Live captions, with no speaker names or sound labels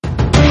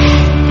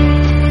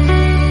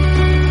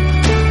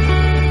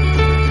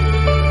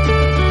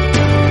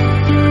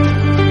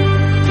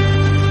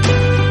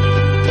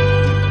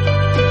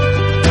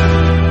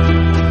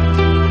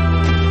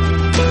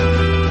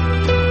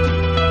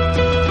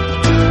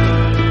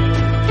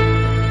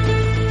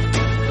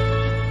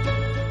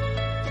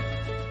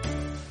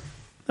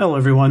Hello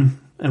everyone,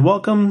 and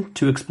welcome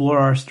to Explore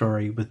Our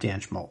Story with Dan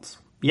Schmalz.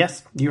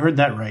 Yes, you heard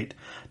that right.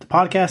 The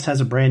podcast has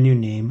a brand new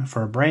name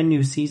for a brand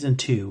new Season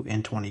 2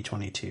 in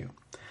 2022.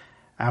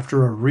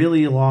 After a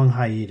really long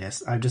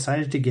hiatus, I've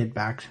decided to get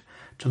back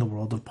to the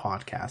world of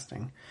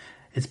podcasting.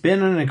 It's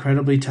been an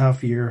incredibly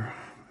tough year,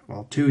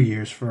 2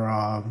 years for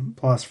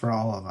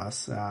all of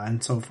us.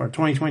 And so far,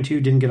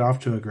 2022 didn't get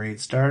off to a great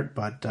start,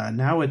 but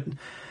now it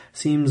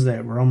seems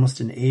that we're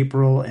almost in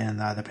April and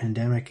the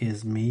pandemic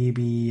is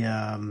maybe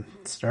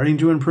starting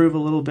to improve a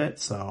little bit.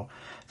 So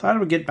I thought I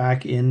would get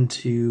back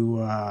into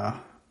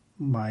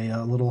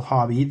my little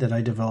hobby that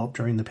I developed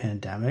during the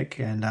pandemic.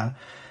 And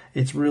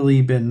it's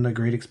really been a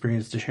great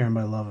experience to share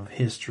my love of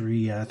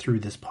history through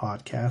this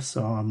podcast.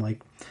 So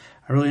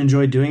I really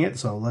enjoyed doing it.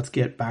 So let's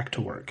get back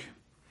to work.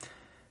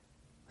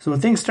 So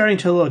with things starting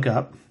to look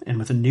up, and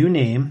with a new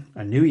name,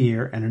 a new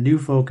year, and a new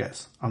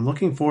focus, I'm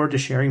looking forward to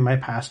sharing my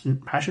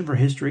passion for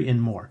history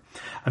and more.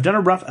 I've done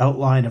a rough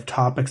outline of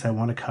topics I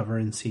want to cover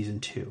in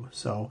Season 2,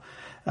 so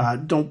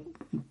don't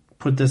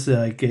put this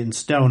in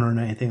stone or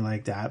anything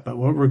like that, but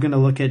what we're going to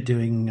look at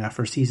doing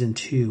for Season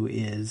 2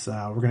 is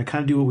we're going to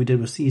kind of do what we did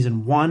with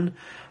Season 1,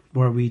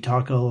 where we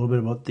talk a little bit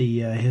about the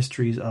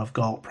histories of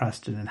Galt,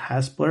 Preston, and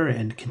Hespeler,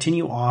 and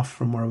continue off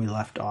from where we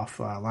left off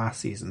last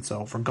season.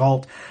 So for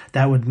Galt,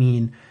 that would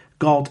mean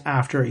Galt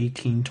after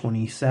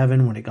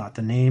 1827 when it got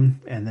the name,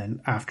 and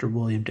then after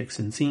William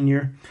Dixon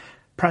Sr.,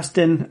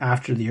 Preston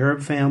after the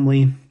Erb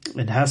family,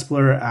 and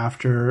Hespeler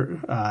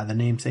after the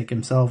namesake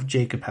himself,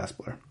 Jacob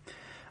Hespeler.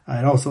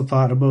 I'd also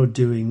thought about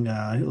doing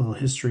a little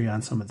history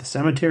on some of the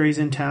cemeteries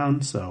in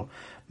town, so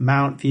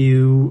Mount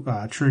View,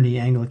 Trinity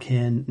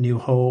Anglican, New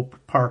Hope,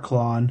 Park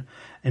Lawn,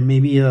 and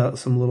maybe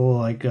some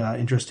little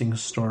interesting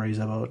stories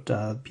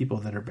about people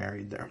that are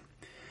buried there.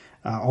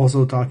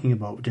 Also talking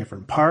about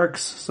different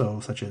parks, so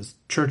such as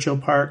Churchill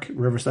Park,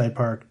 Riverside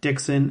Park,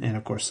 Dixon, and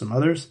of course some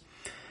others.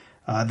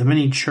 The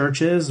many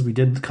churches, we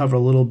did cover a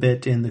little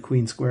bit in the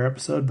Queen Square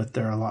episode, but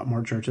there are a lot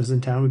more churches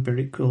in town would be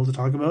pretty cool to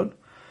talk about.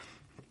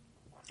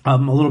 A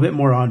little bit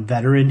more on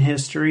veteran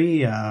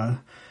history,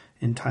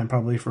 in time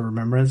probably for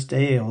Remembrance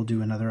Day. I'll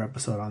do another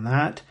episode on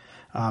that.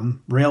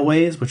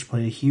 Railways, which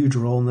played a huge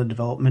role in the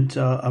development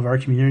of our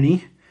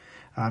community.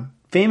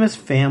 Famous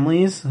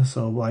families,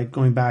 so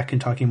going back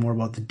and talking more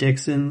about the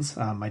Dixons.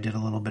 I did a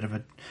little bit of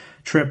a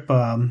trip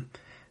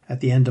at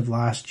the end of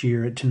last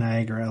year to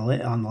Niagara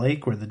on the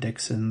Lake, where the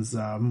Dixons,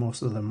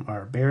 most of them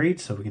are buried,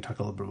 so we can talk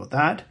a little bit about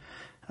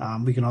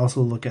that. We can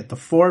also look at the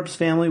Forbes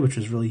family, which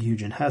was really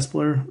huge in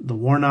Hespeler, the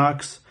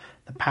Warnocks,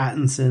 the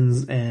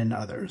Pattinsons, and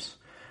others.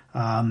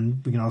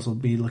 We can also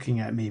be looking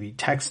at maybe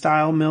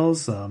textile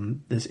mills.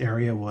 This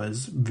area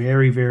was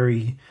very,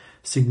 very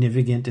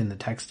significant in the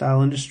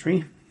textile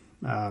industry.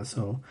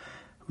 So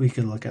we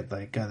could look at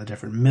the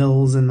different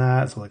mills in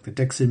that. So like the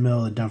Dixon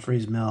Mill, the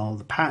Dumfries Mill,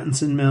 the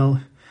Pattinson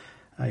Mill.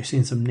 You've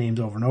seen some names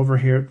over and over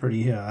here.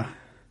 Pretty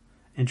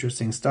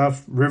interesting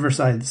stuff.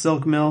 Riverside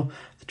Silk Mill,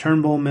 the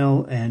Turnbull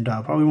Mill, and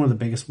probably one of the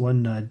biggest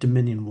one,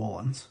 Dominion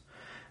Woolens.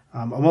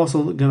 I'm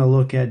also going to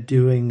look at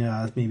doing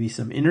maybe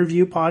some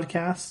interview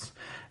podcasts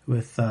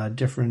with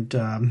different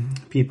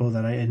people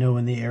that I know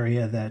in the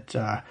area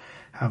that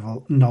have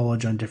a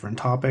knowledge on different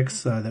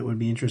topics that would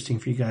be interesting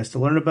for you guys to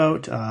learn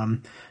about.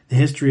 The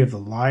history of the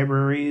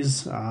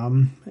libraries,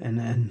 and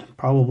then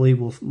probably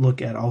we'll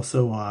look at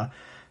also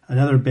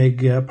another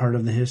big part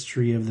of the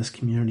history of this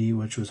community,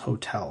 which was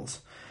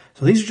hotels.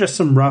 So these are just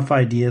some rough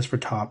ideas for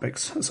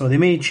topics. So they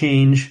may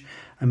change.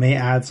 I may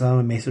add some,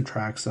 I may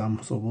subtract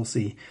some, so we'll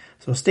see.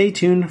 So stay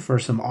tuned for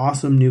some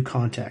awesome new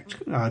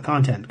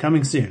content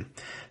coming soon.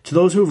 To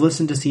those who have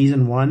listened to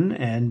Season 1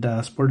 and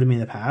supported me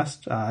in the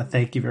past,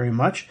 thank you very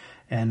much.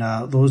 And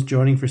those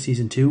joining for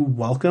Season 2,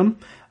 welcome.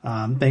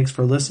 Thanks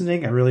for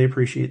listening. I really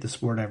appreciate the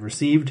support I've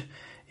received.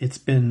 It's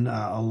been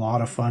a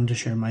lot of fun to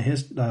share my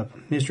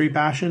history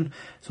passion.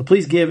 So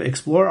please give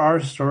Explore Our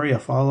Story a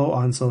follow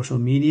on social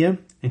media,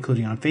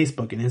 including on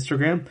Facebook and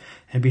Instagram.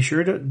 And be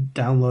sure to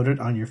download it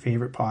on your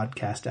favorite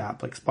podcast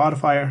app like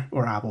Spotify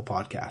or Apple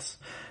Podcasts.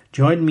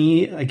 Join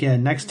me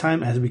again next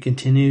time as we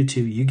continue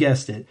to, you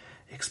guessed it,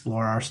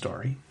 explore our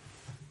story.